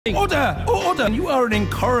Order! Order! You are an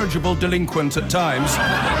incorrigible delinquent at times.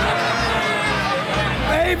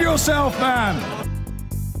 Behave yourself, man!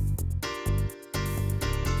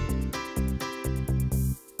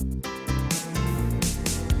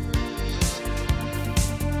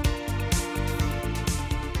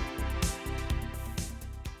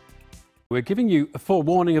 We're giving you a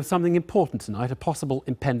forewarning of something important tonight, a possible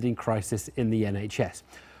impending crisis in the NHS.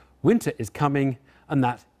 Winter is coming, and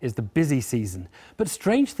that is the busy season. But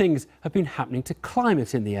strange things have been happening to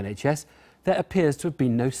climate in the NHS. There appears to have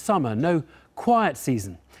been no summer, no quiet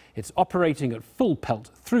season. It's operating at full pelt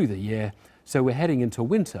through the year, so we're heading into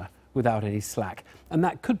winter without any slack. And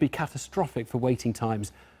that could be catastrophic for waiting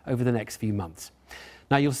times over the next few months.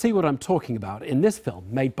 Now, you'll see what I'm talking about in this film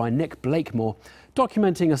made by Nick Blakemore,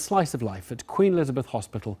 documenting a slice of life at Queen Elizabeth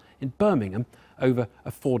Hospital in Birmingham over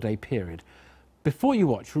a 4-day period. Before you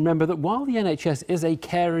watch, remember that while the NHS is a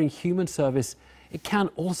caring human service, it can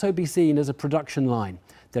also be seen as a production line.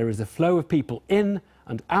 There is a flow of people in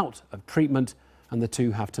and out of treatment, and the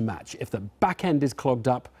two have to match. If the back end is clogged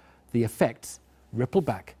up, the effects ripple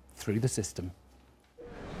back through the system.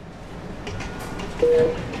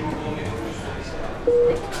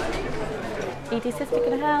 ED sister,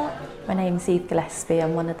 can I help? My name's Eve Gillespie.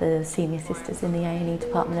 I'm one of the senior sisters in the A&E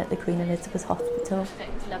department at the Queen Elizabeth Hospital.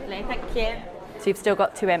 Lovely, thank you. So you've still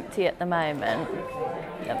got 2 empty at the moment?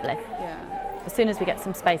 Lovely. Yeah. As soon as we get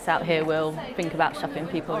some space out here, we'll think about shuffling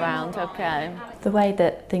people around, okay? The way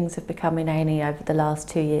that things have become in A&E over the last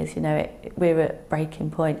 2 years, you know, we're at breaking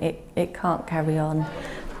point. It can't carry on.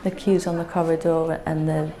 The queues on the corridor and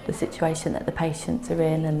the situation that the patients are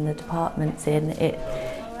in and the department's in,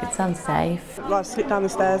 it's unsafe. I slipped down the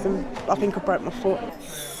stairs and I think I broke my foot.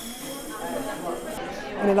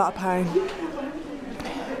 In a lot of pain.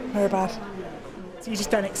 Very bad. So you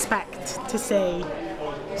just don't expect to see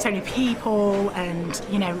so many people and,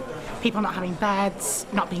 you know, people not having beds,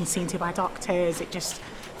 not being seen to by doctors. It just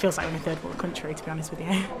feels like we're in a third world country, to be honest with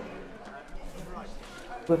you.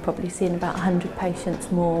 We're probably seeing about 100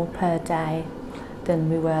 patients more per day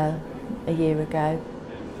than we were a year ago.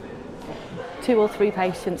 2 or 3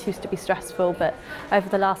 patients used to be stressful, but over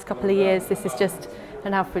the last couple of years, this is just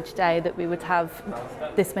an average day that we would have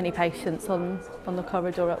this many patients on the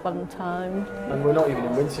corridor at one time. And we're not even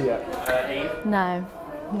in winter yet. No,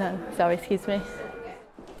 sorry, excuse me.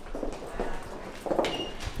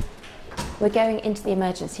 We're going into the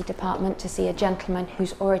emergency department to see a gentleman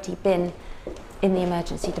who's already been in the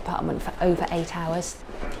emergency department for over 8 hours.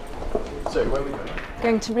 So, where are we going?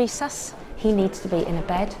 Going to resus. He needs to be in a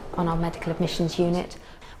bed on our medical admissions unit.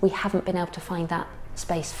 We haven't been able to find that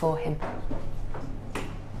space for him.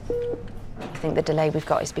 I think the delay we've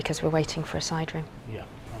got is because we're waiting for a side room. Yeah,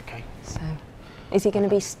 okay. So, is he going to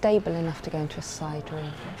be stable enough to go into a side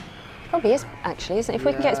room? Probably is, actually, isn't it? If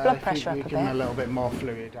we can get his blood pressure up a bit. Give him a little bit more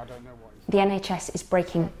fluid, I don't know what. The NHS is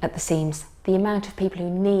breaking at the seams. The amount of people who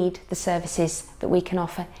need the services that we can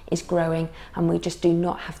offer is growing, and we just do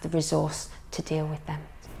not have the resource to deal with them.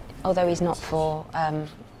 Although he's not for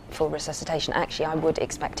full resuscitation, actually I would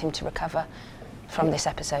expect him to recover from this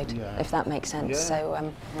episode, if that makes sense. Yeah.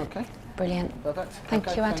 So, okay. Brilliant. Perfect.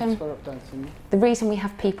 Thank you, Adam. Thanks for updating me. The reason we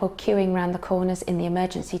have people queuing around the corners in the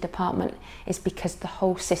emergency department is because the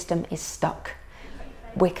whole system is stuck.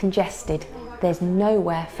 We're congested. There's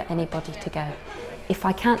nowhere for anybody to go. If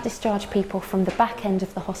I can't discharge people from the back end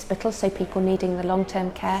of the hospital, so people needing the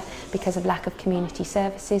long-term care because of lack of community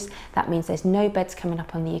services, that means there's no beds coming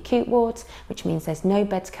up on the acute wards, which means there's no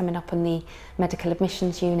beds coming up on the medical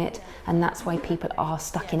admissions unit, and that's why people are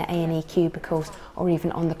stuck in A&E cubicles or even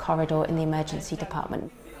on the corridor in the emergency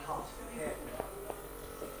department.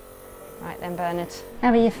 Right then, Bernard,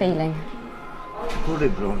 how are you feeling? Fully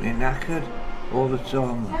bluntly knackered all the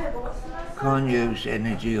time. Can't use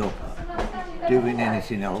energy up doing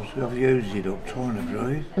anything else. I've used it up trying to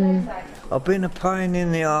breathe. I've been a pain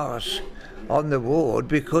in the arse on the ward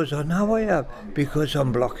because I know I have, because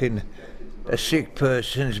I'm blocking a sick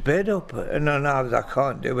person's bed up and I know they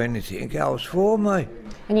can't do anything else for me.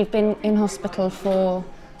 And you've been in hospital for,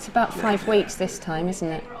 it's about 5 weeks this time, isn't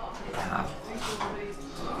it? Yeah.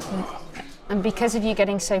 And because of you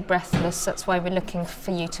getting so breathless, that's why we're looking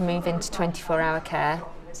for you to move into 24-hour care,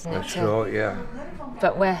 isn't it? That's right, yeah.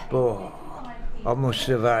 But where? But I must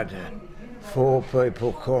have had 4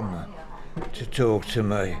 people come to talk to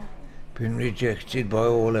me, been rejected by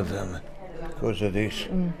all of them because of this.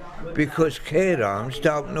 Because care homes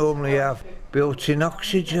don't normally have built-in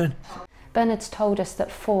oxygen. Bernard's told us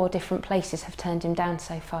that 4 different places have turned him down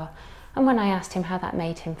so far. And when I asked him how that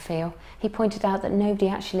made him feel, he pointed out that nobody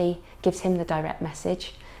actually gives him the direct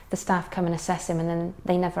message. The staff come and assess him and then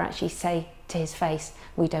they never actually say to his face,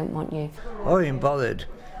 we don't want you. I ain't bothered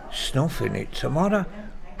snuffing it tomorrow.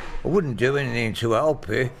 I wouldn't do anything to help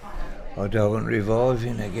it. I don't want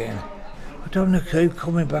reviving again. I don't want to keep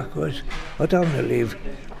coming backwards. I don't want to live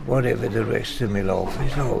whatever the rest of my life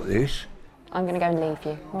is like this. I'm going to go and leave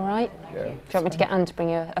you, all right? Yeah. Do you want me to get Anne to bring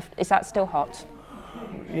you is that still hot?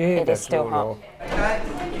 Yeah, it is still hot.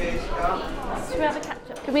 Should we have a catch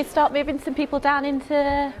up? Can we start moving some people down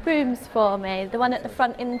into rooms for me? The one at the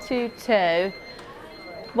front into 2,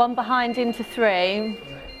 one behind into 3,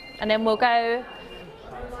 and then we'll go,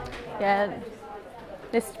 yeah,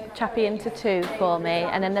 this chappie into 2 for me,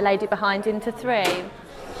 and then the lady behind into 3.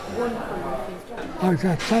 I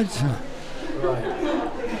got cancer. Right.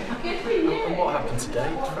 And what happened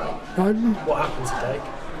today, Frank? Pardon? What happened today?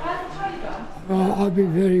 Well, I've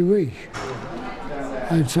been very weak,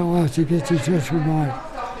 and so I had to get in touch with my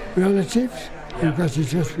relatives, who got in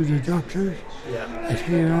touch with the doctors, and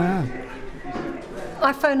here I am.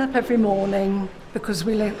 I phone up every morning because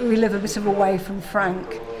we live a bit of away from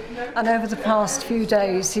Frank, and over the past few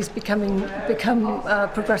days he's become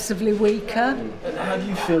progressively weaker. And how do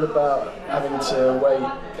you feel about having to wait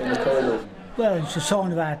in the corridor? Well, it's a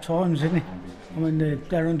sign of our times, isn't it? I mean,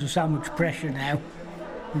 they're under so much pressure now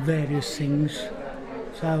with various things,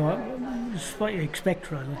 so it's what you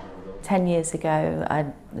expect, really. 10 years ago, I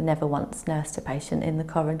never once nursed a patient in the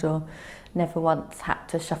corridor, never once had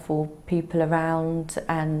to shuffle people around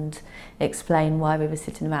and explain why we were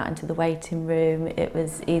sitting them out into the waiting room. It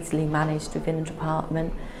was easily managed within the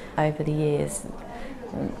department over the years.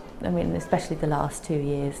 I mean, especially the last 2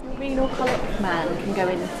 years. Renal colic man can go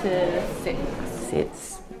into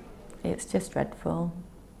 6. It's just dreadful.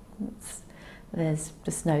 There's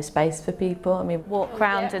just no space for people. I mean, walk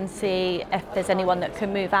round and see if there's anyone that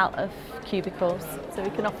can move out of cubicles so we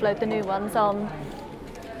can offload the new ones on.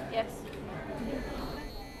 Yes.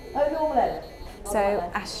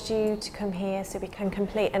 So asked you to come here so we can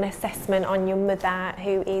complete an assessment on your mother,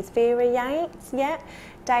 who is Vera Yates,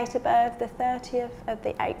 date of birth the 30th of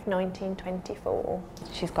the 8th 1924.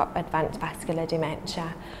 She's got advanced vascular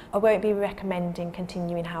dementia. I won't be recommending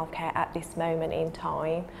continuing healthcare at this moment in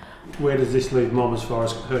time. Where does this leave Mum as far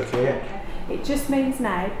as her care? It just means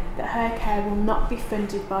now that her care will not be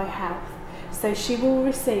funded by health, so she will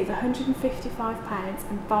receive £155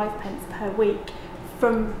 and 5 per week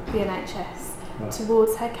from the NHS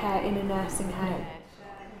towards her care in a nursing home.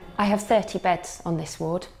 I have 30 beds on this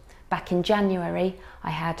ward. Back in January,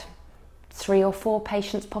 I had 3 or 4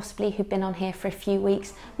 patients possibly who've been on here for a few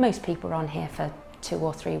weeks. Most people are on here for 2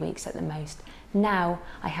 or 3 weeks at the most. Now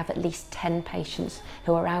I have at least 10 patients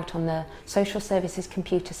who are out on the social services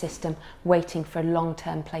computer system waiting for a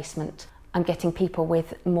long-term placement. I'm getting people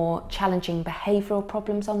with more challenging behavioural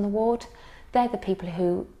problems on the ward. They're the people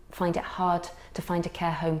who find it hard to find a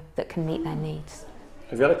care home that can meet their needs.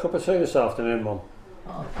 Have you had a cup of tea this afternoon, Mum?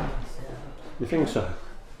 You think so?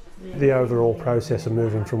 The overall process of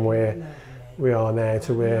moving from where we are now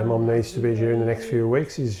to where Mum needs to be during the next few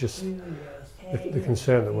weeks is just the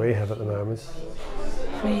concern that we have at the moment.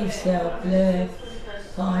 Please self-love,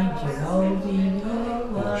 find your holding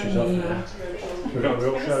your She's off now. We've got a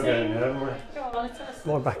real show going now, haven't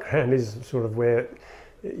we? My background is sort of where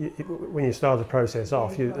when you start the process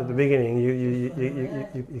off, at the beginning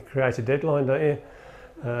you create a deadline, don't you?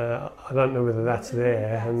 I don't know whether that's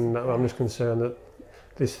there, and I'm just concerned that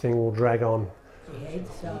this thing will drag on.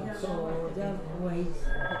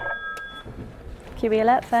 QE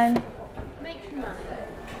alert phone.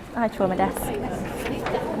 Hi, trauma desk.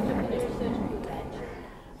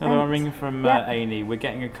 Hello, I'm ringing from A&E. We're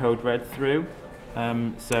getting a code red through.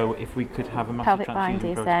 So if we could have a massive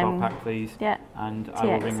transfusion protocol pack, please. Yeah. And I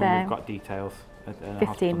will ring when we've got details.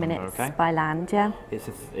 15 minutes number, okay? by land, yeah.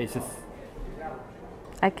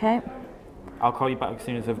 Okay. I'll call you back as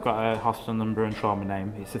soon as I've got a hospital number and trauma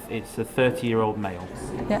name. It's a 30-year-old male.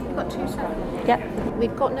 Yeah. We've got 2 seconds. Yeah.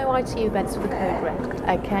 We've got no ITU beds for the code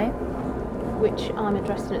red. Okay. Which I'm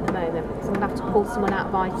addressing at the moment because I'm going to have to pull someone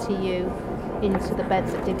out of ITU into the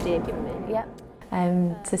beds that DVD have given me. Yeah.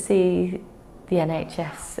 To see the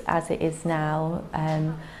NHS as it is now,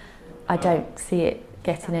 I don't see it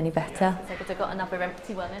getting any better. So I've got another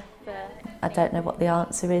empty one. I don't know what the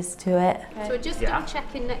answer is to it. Okay. So we're just going to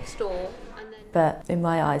check in next door. But in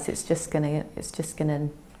my eyes, it's just gonna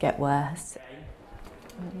get worse.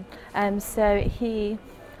 So he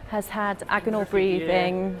has had agonal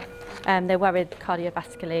breathing. They're worried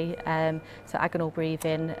cardiovascularly, so agonal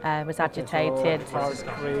breathing, was agitated. It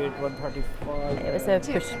was a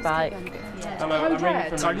push bike. Hello, I'm ringing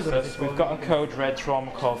from Emergency Service. We've got a code red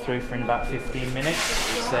trauma call through for in about 15 minutes.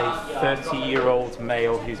 It's a 30-year-old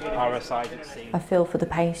male who's parasite at sea. I feel for the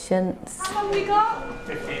patients. How long we got?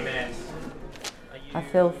 15 minutes. I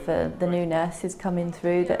feel for the new nurses coming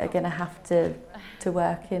through that are going to have to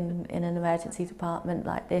work in an emergency department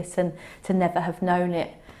like this, and to never have known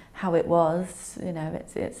it how it was. You know,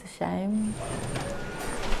 it's a shame.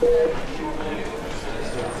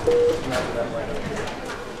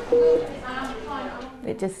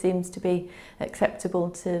 It just seems to be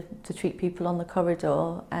acceptable to treat people on the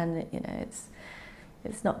corridor, and you know,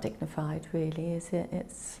 it's not dignified, really, is it?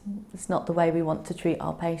 It's not the way we want to treat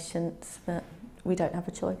our patients, but we don't have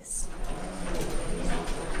a choice.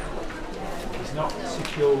 It's not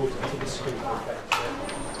secured to the scoop effect.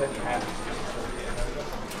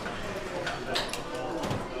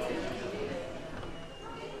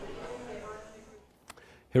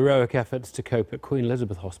 Heroic efforts to cope at Queen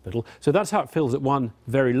Elizabeth Hospital. So that's how it feels at one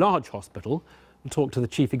very large hospital. We'll talk to the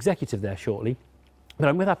chief executive there shortly. But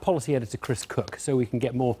I'm with our policy editor, Chris Cook, so we can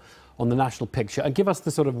get more on the national picture and give us the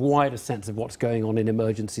sort of wider sense of what's going on in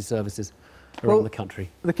emergency services around the country.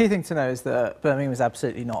 The key thing to know is that Birmingham is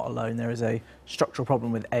absolutely not alone. There is a structural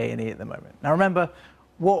problem with A&E at the moment. Now remember,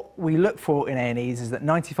 what we look for in A&Es is that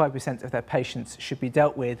 95% of their patients should be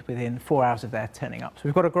dealt with within 4 hours of their turning up. So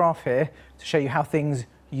we've got a graph here to show you how things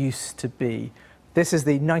used to be. This is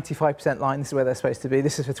the 95% line, this is where they're supposed to be.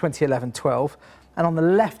 This is for 2011-12. And on the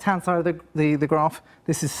left-hand side of the graph,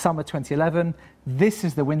 this is summer 2011. This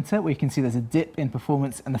is the winter, where you can see there's a dip in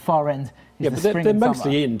performance, and the far end is the spring and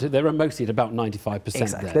summer. They're mostly at about 95%.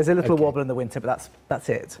 Exactly. There's a little wobble in the winter, but that's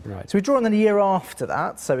it. Right. So we draw on the year after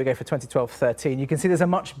that, so we go for 2012-13. You can see there's a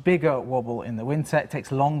much bigger wobble in the winter. It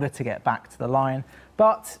takes longer to get back to the line,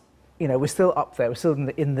 but you know, we're still up there. We're still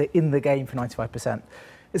in the game for 95%.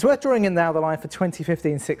 It's worth drawing in now the line for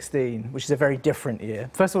 2015-16, which is a very different year.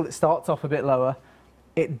 First of all, it starts off a bit lower,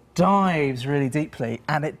 it dives really deeply,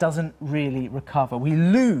 and it doesn't really recover. We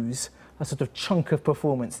lose a sort of chunk of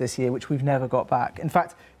performance this year, which we've never got back. In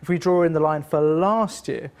fact, if we draw in the line for last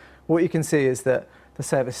year, what you can see is that the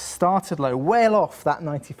service started low, well off that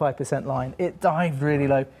 95% line. It dived really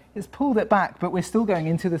low. It's pulled it back, but we're still going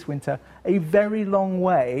into this winter a very long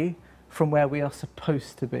way from where we are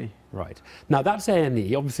supposed to be. Right. Now, that's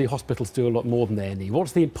A&E. Obviously, hospitals do a lot more than A&E.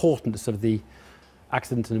 What's the importance of the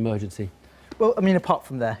accident and emergency? Well, I mean, apart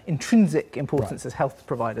from their intrinsic importance as health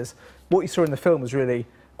providers, what you saw in the film was really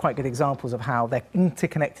quite good examples of how they're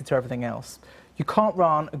interconnected to everything else. You can't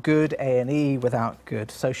run a good A&E without good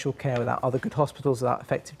social care, without other good hospitals, without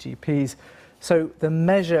effective GPs. So the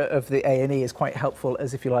measure of the A&E is quite helpful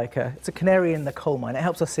as, if you like, it's a canary in the coal mine. It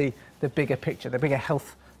helps us see the bigger picture, the bigger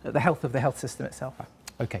health, the health of the health system itself.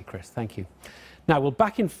 OK, Chris, thank you. Now, well,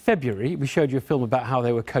 back in February, we showed you a film about how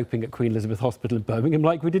they were coping at Queen Elizabeth Hospital in Birmingham,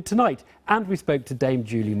 like we did tonight. And we spoke to Dame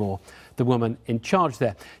Julie Moore, the woman in charge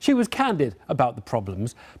there. She was candid about the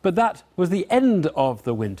problems, but that was the end of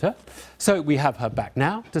the winter. So we have her back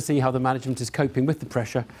now to see how the management is coping with the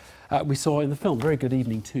pressure we saw in the film. Very good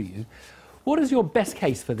evening to you. What is your best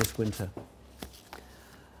case for this winter?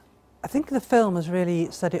 I think the film has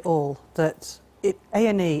really said it all, that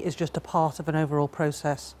A&E is just a part of an overall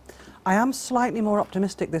process. I am slightly more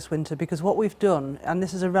optimistic this winter because what we've done, and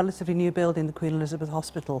this is a relatively new building, the Queen Elizabeth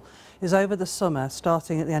Hospital, is over the summer,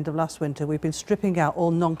 starting at the end of last winter, we've been stripping out all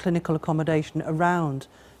non-clinical accommodation around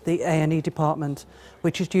the A&E department,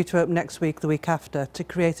 which is due to open next week, the week after, to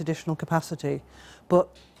create additional capacity. But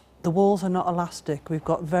the walls are not elastic. We've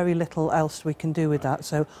got very little else we can do with that.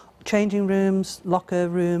 So changing rooms, locker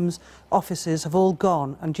rooms, offices have all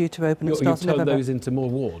gone and due to open at start of November. You've turned those into more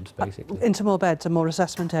wards, basically? Into more beds and more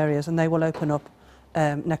assessment areas, and they will open up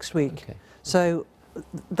next week. Okay. So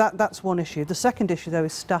that's one issue. The second issue, though,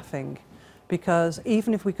 is staffing, because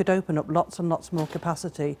even if we could open up lots and lots more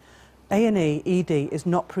capacity, A&E, ED is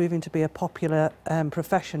not proving to be a popular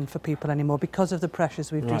profession for people anymore because of the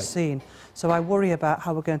pressures we've just seen. So I worry about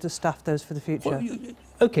how we're going to staff those for the future. Well,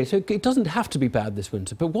 OK, so it doesn't have to be bad this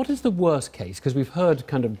winter, but what is the worst case? Because we've heard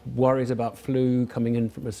kind of worries about flu coming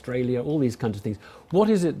in from Australia, all these kinds of things. What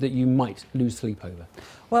is it that you might lose sleep over?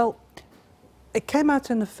 Well, it came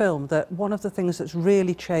out in the film that one of the things that's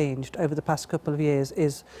really changed over the past couple of years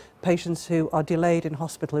is patients who are delayed in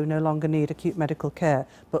hospital who no longer need acute medical care,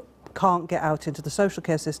 but can't get out into the social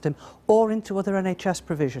care system or into other NHS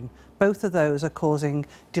provision. Both of those are causing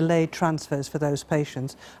delayed transfers for those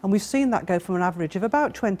patients. And we've seen that go from an average of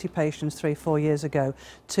about 20 patients 3-4 years ago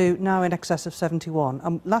to now in excess of 71.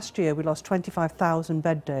 And last year we lost 25,000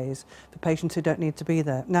 bed days for patients who don't need to be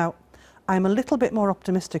there. Now, I'm a little bit more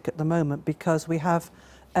optimistic at the moment because we have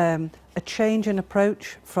a change in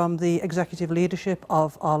approach from the executive leadership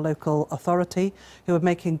of our local authority, who are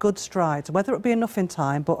making good strides, whether it be enough in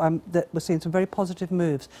time, but that we're seeing some very positive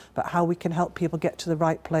moves about how we can help people get to the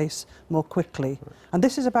right place more quickly. Right. And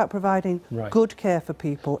this is about providing good care for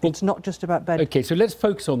people. Well, it's not just about bed. OK, so let's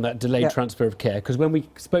focus on that delayed transfer of care, because when we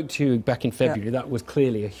spoke to you back in February, that was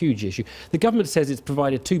clearly a huge issue. The government says it's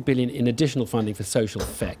provided £2 billion in additional funding for social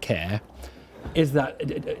care. Is that...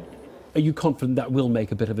 Are you confident that will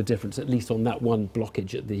make a bit of a difference, at least on that one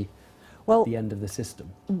blockage at the end of the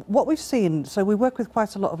system? What we've seen, so we work with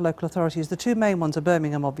quite a lot of local authorities. The two main ones are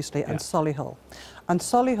Birmingham, obviously, and Solihull. And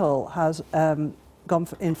Solihull has gone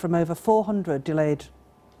in from over 400 delayed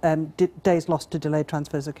days lost to delayed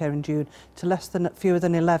transfers of care in June to fewer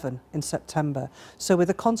than 11 in September. So with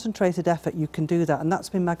a concentrated effort you can do that, and that's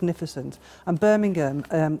been magnificent. And Birmingham,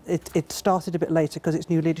 it started a bit later because its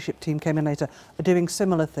new leadership team came in later, are doing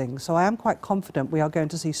similar things. So I am quite confident we are going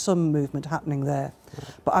to see some movement happening there.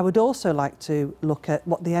 But I would also like to look at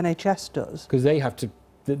what the NHS does. Because they have to...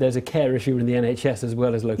 There's a care issue in the NHS as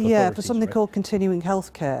well as local authorities. Yeah, for something called continuing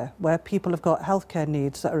healthcare, where people have got healthcare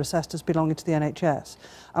needs that are assessed as belonging to the NHS.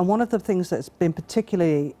 And one of the things that's been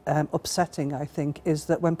particularly upsetting, I think, is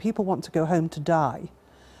that when people want to go home to die,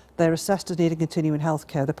 they're assessed as needing continuing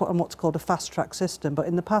healthcare. They're put on what's called a fast-track system. But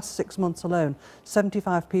in the past 6 months alone,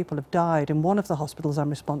 75 people have died in one of the hospitals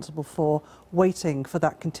I'm responsible for, waiting for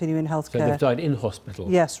that continuing healthcare. So they've died in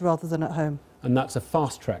hospital? Yes, rather than at home. And that's a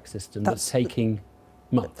fast-track system that's taking...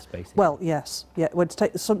 months, basically. Well, yes. Yeah, well,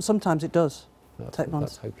 sometimes it does take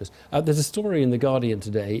months. That's hopeless. There's a story in The Guardian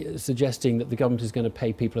today suggesting that the government is going to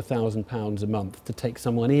pay people £1,000 a month to take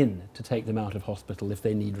someone in, to take them out of hospital if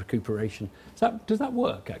they need recuperation. Does that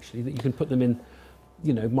work, actually, that you can put them in,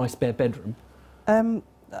 you know, my spare bedroom?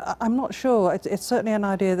 I'm not sure. It's certainly an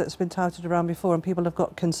idea that's been touted around before, and people have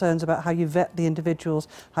got concerns about how you vet the individuals,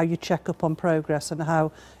 how you check up on progress, and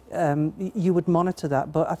how you would monitor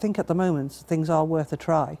that. But I think at the moment things are worth a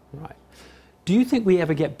try. Right. Do you think we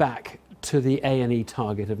ever get back to the A&E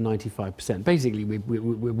target of 95%? Basically,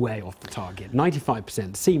 we're way off the target.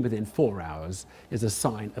 95% seen within 4 hours is a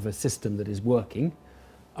sign of a system that is working,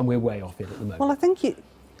 and we're way off it at the moment. Well, I think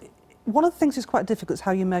one of the things that's quite difficult is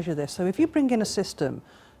how you measure this. So if you bring in a system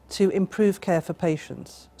to improve care for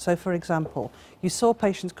patients, so for example, you saw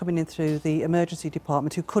patients coming in through the emergency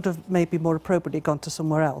department who could have maybe more appropriately gone to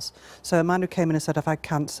somewhere else. So a man who came in and said, I've had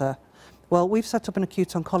cancer. Well, we've set up an acute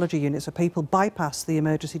oncology unit so people bypass the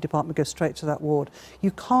emergency department, go straight to that ward.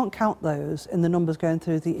 You can't count those in the numbers going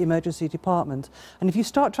through the emergency department. And if you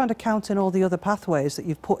start trying to count in all the other pathways that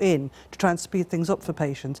you've put in to try and speed things up for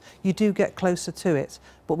patients, you do get closer to it,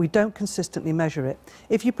 but we don't consistently measure it.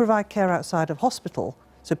 If you provide care outside of hospital,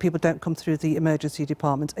 so people don't come through the emergency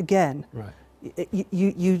department, again,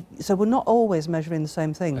 so we're not always measuring the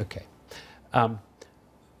same thing. Okay.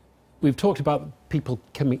 We've talked about people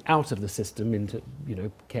coming out of the system into, you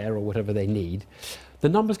know, care or whatever they need. The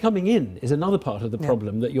numbers coming in is another part of the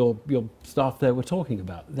problem that your staff there were talking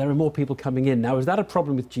about. There are more people coming in. Now, is that a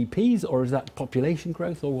problem with GPs, or is that population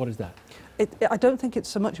growth, or what is that? I don't think it's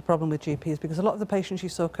so much a problem with GPs, because a lot of the patients you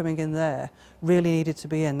saw coming in there really needed to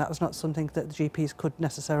be in. That was not something that the GPs could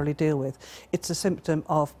necessarily deal with. It's a symptom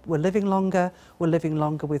of we're living longer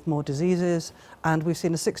with more diseases, and we've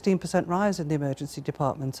seen a 16% rise in the emergency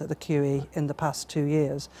department at the QE in the past 2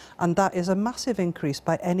 years. And that is a massive increase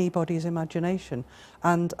by anybody's imagination.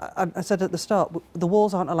 And I said at the start, the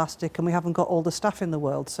walls aren't elastic and we haven't got all the staff in the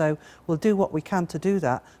world, so we'll do what we can to do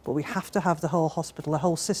that, but we have to have the whole hospital, the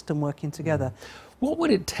whole system working together. What would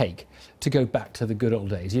it take to go back to the good old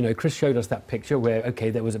days? You know, Chris showed us that picture where, OK,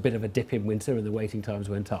 there was a bit of a dip in winter and the waiting times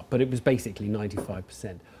went up, but it was basically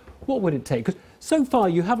 95%. What would it take? Because so far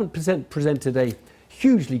you haven't presented a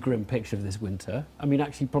hugely grim picture of this winter. I mean,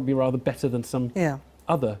 actually probably rather better than some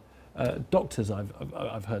other doctors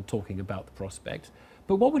I've heard talking about the prospect.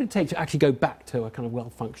 But what would it take to actually go back to a kind of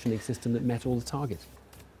well-functioning system that met all the targets?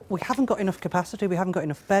 We haven't got enough capacity, we haven't got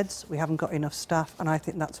enough beds, we haven't got enough staff, and I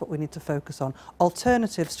think that's what we need to focus on.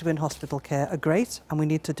 Alternatives to in-hospital care are great, and we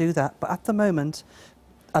need to do that, but at the moment,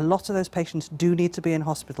 a lot of those patients do need to be in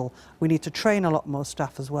hospital. We need to train a lot more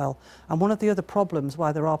staff as well. And one of the other problems,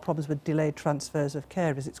 why there are problems with delayed transfers of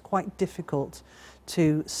care, is it's quite difficult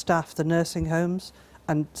to staff the nursing homes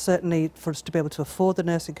and certainly for us to be able to afford the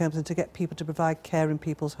nursing homes and to get people to provide care in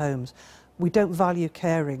people's homes. We don't value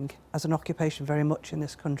caring as an occupation very much in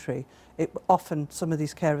this country. Often some of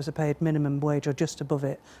these carers are paid minimum wage or just above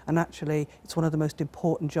it, and actually it's one of the most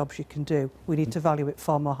important jobs you can do. We need to value it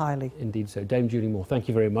far more highly. Indeed so. Dame Julie Moore, thank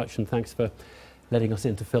you very much, and thanks for letting us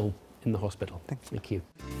in to film in the hospital. Thank you. Thank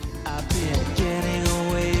you.